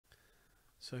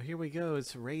So here we go.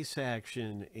 It's race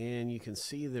action, and you can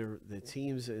see the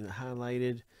teams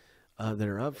highlighted that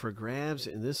are up for grabs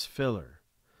in this filler.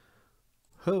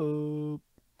 Hope.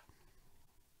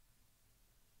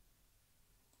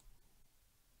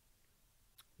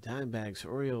 Diamondbacks,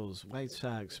 Orioles, White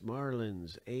Sox,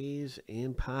 Marlins, A's,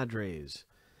 and Padres.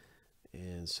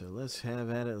 And so let's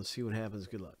have at it. Let's see what happens.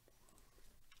 Good luck.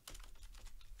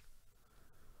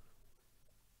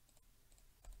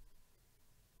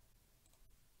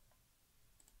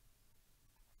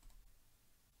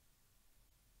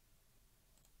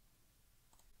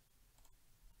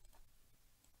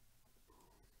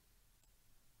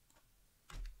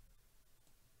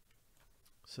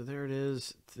 So there it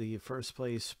is. The first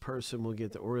place person will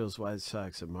get the Orioles, White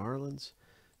Sox, and Marlins.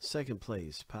 Second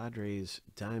place, Padres,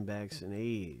 Diamondbacks, and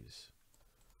A's.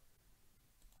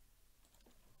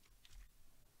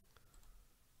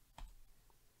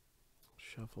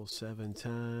 Shuffle 7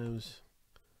 times.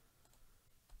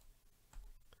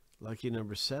 Lucky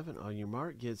number 7. On your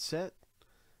mark, get set,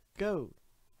 go.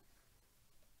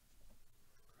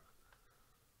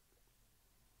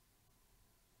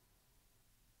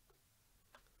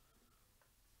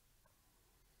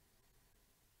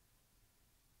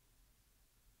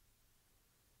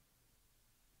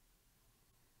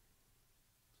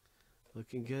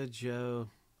 Looking good, Joe.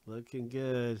 Looking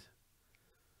good.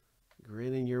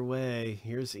 Grinning your way.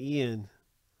 Here's Ian.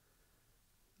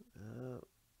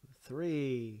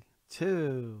 3,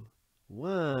 2,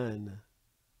 1.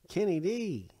 Kenny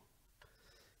D.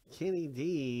 Kenny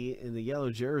D in the yellow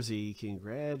jersey.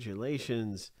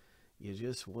 Congratulations. You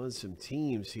just won some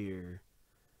teams here.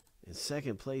 And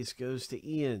second place goes to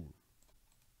Ian.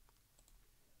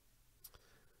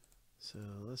 So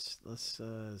let's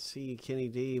see Kenny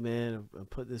D, man. I'll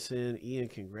put this in. Ian,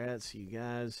 congrats. You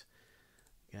guys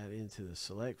got into the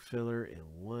select filler and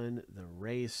won the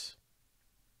race.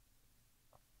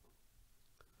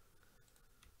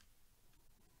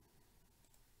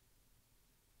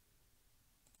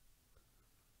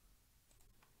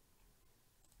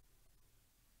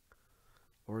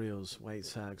 Orioles, White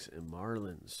Sox, and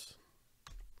Marlins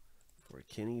for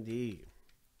Kenny D.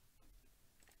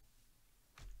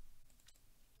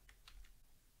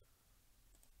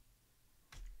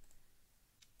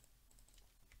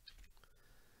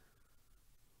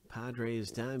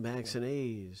 Padres, Diamondbacks, and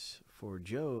A's for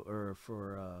Joe, or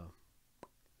for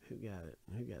who got it?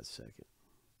 Who got second?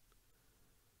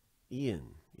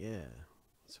 Ian. Yeah,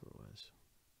 that's what it was.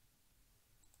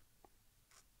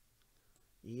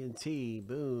 ENT,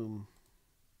 boom.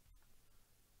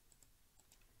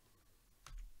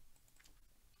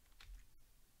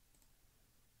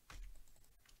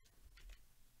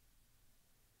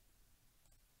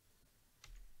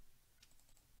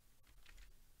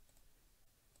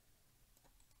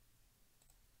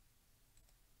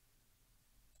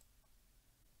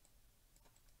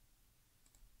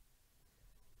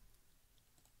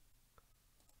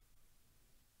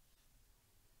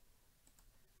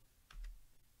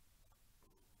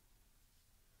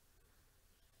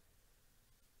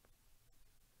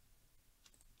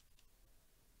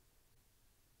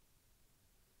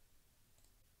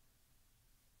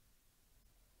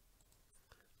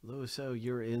 Loiso,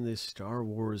 you're in this Star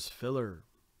Wars filler.